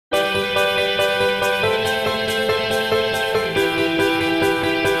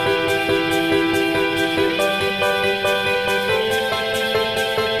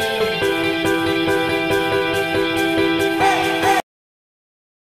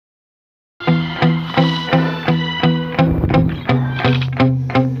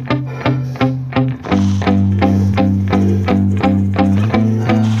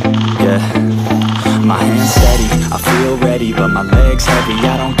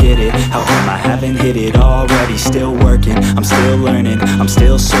get it? How come I haven't hit it already? Still working, I'm still learning, I'm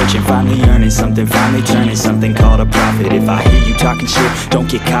still searching, finally earning something, finally turning something called a profit. If I hear you talking shit, don't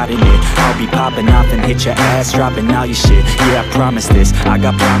get caught in it. I'll be popping off and hit your ass, dropping all your shit. Yeah, I promise this, I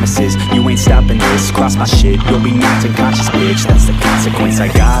got promises, you ain't stopping this. Cross my shit, you'll be knocked unconscious, bitch. That's the consequence, I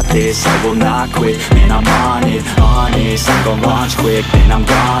got this, I will not quit. Man, I'm on it, honest, I'm gon' launch quick, then I'm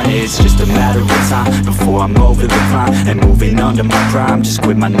gone. It's just a matter of time before I'm over the climb and moving under my prime. Just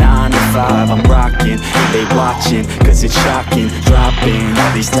quit my 9 to 5, I'm rocking, and they watching, cause it's shocking. Dropping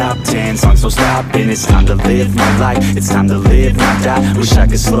all these top 10 songs, no stopping. It's time to live my life, it's time to live, not die. Wish I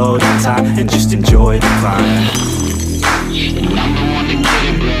could slow down time and just enjoy the climb. And I'm the one to get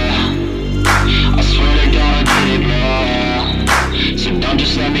it, bro. I swear to God I did it, bro. So don't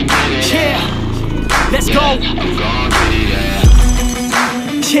just let me get it. Yeah, let's go. I'm gon' get it, yeah.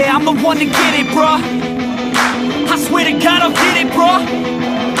 Yeah, I'm the one to get it, bro. I swear to God I'll get it, bro.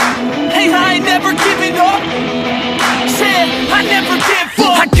 Hey, I ain't never giving up. Yeah, I never give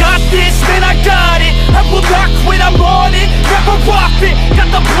up. I got this, man, I got it. I will not quit, I'm on it. Never off it. Got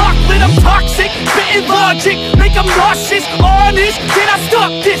the block lit, I'm toxic. Spitting logic, make them nauseous. Honest, can I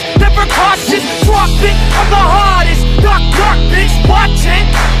stop this? Never cautious, drop it. I'm the hardest. Knock, knock, bitch, watch it.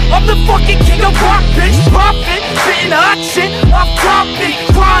 I'm the fucking king of rock, bitch. Profit, spitting hot shit. Off topic,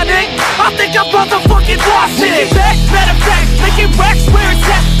 chronic. I think I'm motherfucking lost it. Making back, matter of fact, making racks where it's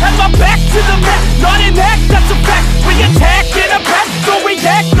at. Have my back to the mat, not an act, that's a fact. We attack in a pack, don't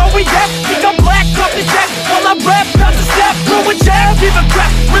react, no react. Think I'm black, up his back. While I rap, not to snap, throwing jab, give a crap.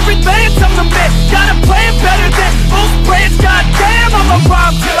 We're advanced, I'm the man. Got a plan better than most brands. Goddamn, I'ma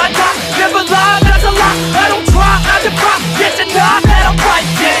rhyme till I die. Never lie, that's a lie. I don't try, I defy. Get to nod, that I'm right,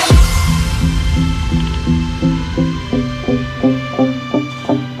 yeah.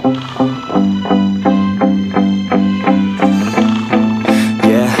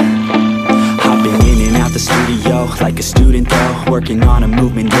 Like a student though, working on a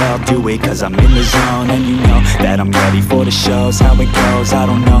movement, yeah, I'll do it cause I'm in the zone. And you know that I'm ready for the shows. How it goes, I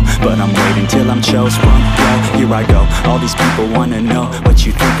don't know, but I'm waiting till I'm chose. Front row, here I go. All these people wanna know what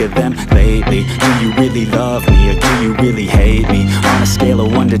you think of them lately. Do you really love me or do you really hate me? On a scale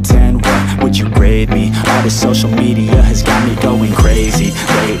of 1 to 10, what would you grade me? All this social media has got me going crazy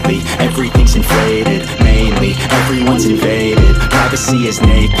lately. Everything's inflated, mainly everyone's invaded. Privacy is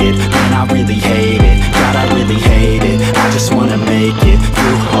naked, man, I really hate it. God, I really hate it. I just wanna make it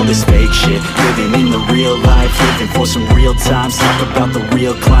through all this fake shit. Living in the real life, living for some real times. Talk about the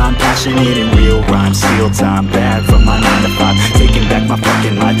real climb, passionate in real rhymes. Steal time, bad from my 9 to 5. Taking back my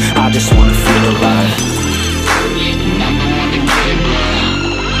fucking life, I just wanna feel alive. And I'm the one to get it, bro.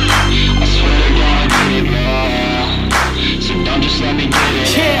 I swear to God I did it, bro. So don't just let me get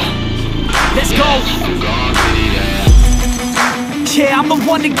it. Yeah, let's go. I'm gon' get it, yeah. Yeah, I'm the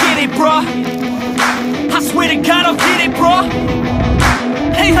one to get it, bro. I swear to God I'll get it, bro.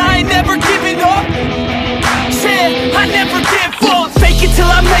 Hey, I ain't never giving up. Yeah, I never give up. Fake it till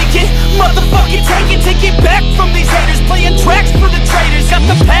I make it. Motherfucking take it back from these haters. Playing tracks for the traitors. Got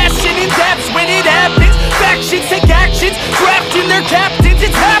the passion in depths when it happens. Factions take actions, drafting their captains.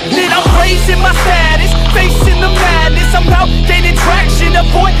 It's happening. I'm raising my status, facing the madness. I'm out gaining traction,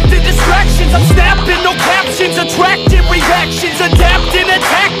 avoid the distractions. I'm snapping, no captions, attracting reactions. Adapting,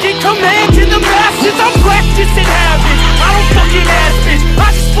 attacking, commanding the masses. I'm practicing habits, I don't fucking ask bitch. I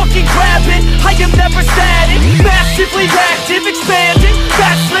just fucking grab it, I am never static. Massively active, expanding,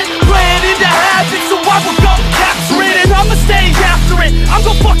 backslid, planning to have it. So I will go capture it and I'ma stay after it. I'm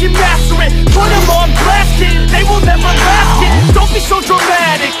gon' fucking master it, put them on blast it. They will never last it, don't be so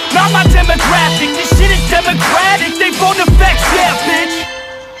dramatic. Not my demographic, this shit is democratic. They vote effects, yeah bitch.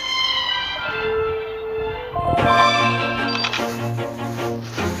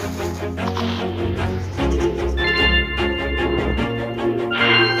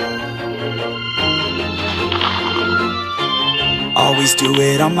 Always do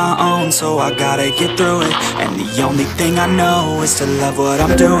it on my own, so I gotta get through it. And the only thing I know is to love what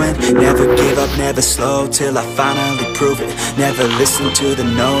I'm doing. Never give up, never slow, till I finally prove it. Never listen to the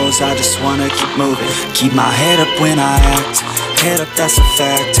no's, I just wanna keep moving. Keep my head up when I act, head up, that's a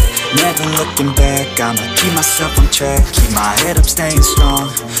fact. Never looking back, I'ma keep myself on track. Keep my head up, staying strong,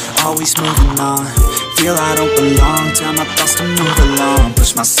 always moving on. Feel I don't belong, tell my thoughts to move along.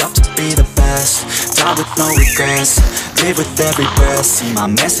 Push myself to be the best, die with no regrets, live with every breath. See my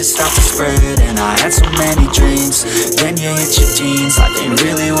message start to spread, and I had so many dreams. Then you hit your teens, life ain't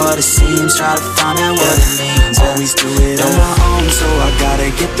really what it seems. Try to find out what it means. Always do it on my own, so I gotta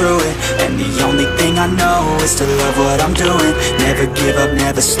get through it. And the only thing I know is to love what I'm doing. Never give up,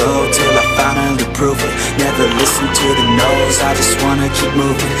 never slow, till I finally prove it. Never listen to the no's, I just wanna keep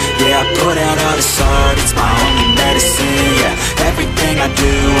moving. Yeah, I put out all this art, it's my only medicine. Yeah, everything I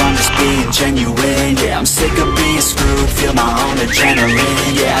do, I'm just being genuine. Yeah, I'm sick of being screwed, feel my own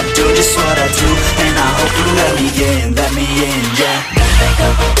adrenaline. Yeah, I do just what I do, and I hope you let me in, yeah.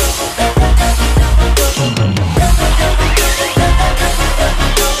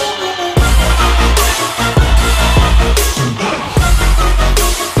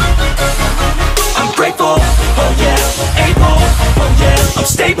 Grateful, oh yeah, able, oh yeah, I'm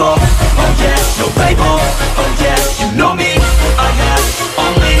stable, oh yeah, no label, oh yeah, you know me, I have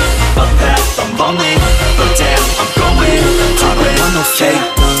only a path, I'm lonely, but damn, I'm going to win. I don't want no fake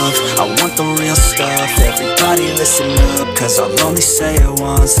love, I want the real stuff. Everybody listen up, cause I'll only say it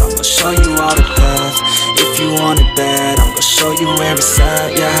once. I'ma show you all the path, if you want it bad, I'm gonna show you where it's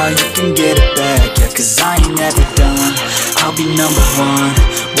at, yeah, how you can get it back, yeah, cause I ain't never done, I'll be number one.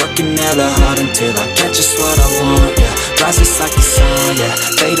 Working hella hard until I get just what I want, yeah. Rises like the sun, yeah,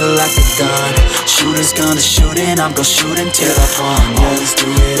 fatal like a gun. Shooter's gonna shoot and I'm gonna shoot until I fall. Always do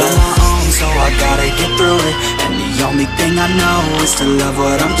it on my own, so I gotta get through it. And the only thing I know is to love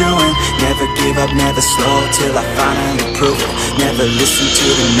what I'm doing. Never give up, never slow, till I finally prove it. Never listen to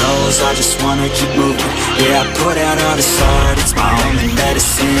the no's, I just wanna keep moving. Yeah, I put out all this art, it's my only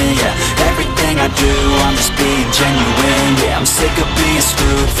medicine. Yeah, everything I do, I'm just being genuine. Yeah, I'm sick of being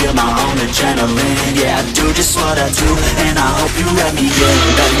screwed, feel my own adrenaline. Yeah, I do just what I do, and I hope you let me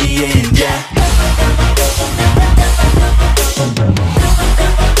in, yeah.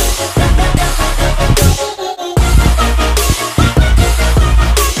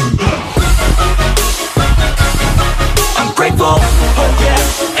 I'm grateful, oh yeah,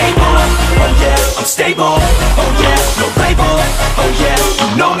 able, oh yeah, I'm stable, oh yeah, no label, oh yeah,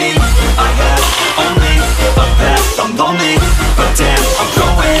 you know me, I have only a path, I'm lonely, but damn, I'm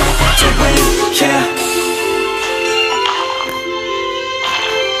going to win, yeah.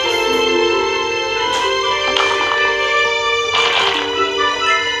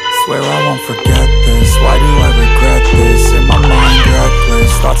 Swear I won't forget this, why do I regret this? In my mind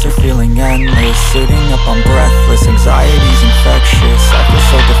reckless, thoughts are feeling endless. Sitting up, I'm breathless, anxiety's infectious. I feel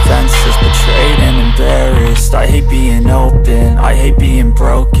so defenseless, betrayed and embarrassed. I hate being open, I hate being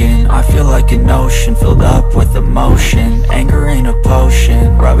broken. I feel like an ocean filled up with emotion. Anger ain't a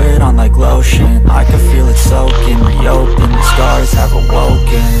potion, rub it on like lotion. I can feel it soaking, reopen, the scars have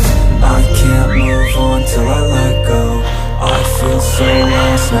awoken. I can't move on till I let go. I feel so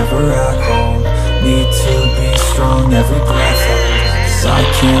lost, never at home. Need to be strong, every breath hold. Cause I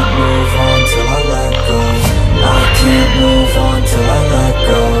can't move on till I let go. I can't move on till I let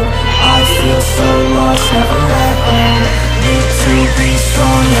go. I feel so lost, never at home. Need to be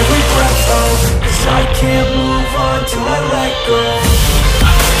strong, every breath hold. Cause I can't move on till I let go.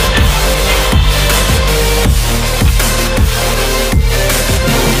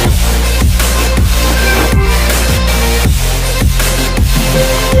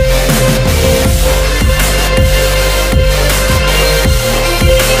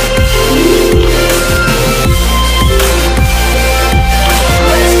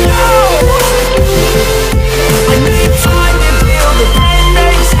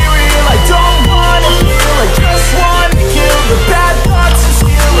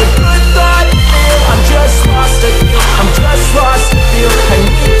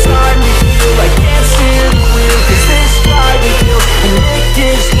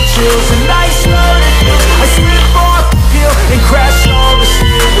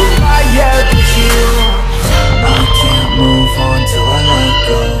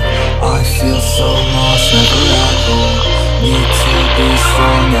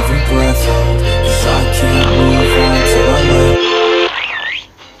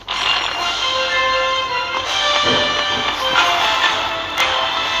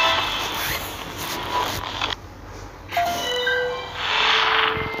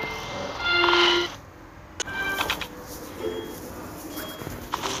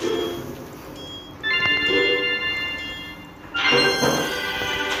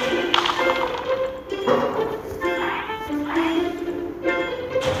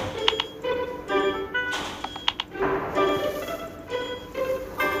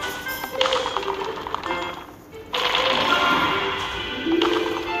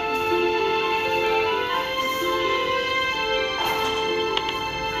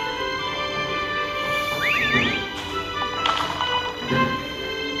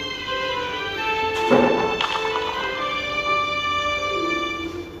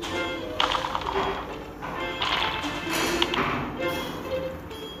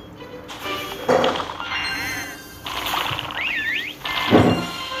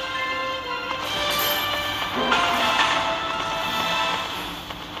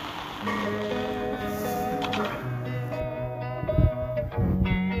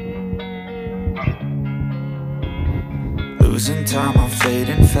 losing time, I'm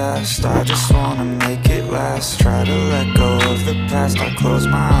fading fast. I just wanna make it last. Try to let go of the past. I close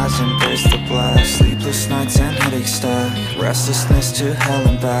my eyes, embrace the blast. Sleepless nights and headaches stack. Restlessness to hell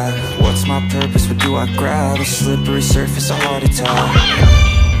and back. What's my purpose, what do I grab? A slippery surface, a heart attack.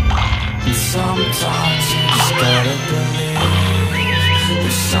 And sometimes you just gotta believe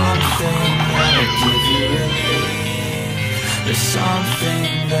there's something that'll give you relief. There's something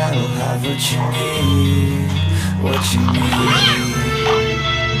that'll have what you need. What you need.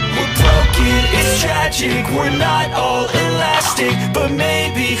 We're broken, it's tragic. We're not all elastic, but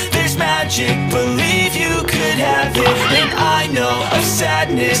maybe there's magic. Believe you could have it. And I know of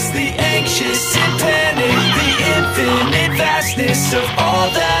sadness, the anxious and panic, the infinite vastness of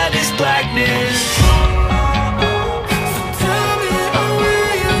all that is blackness.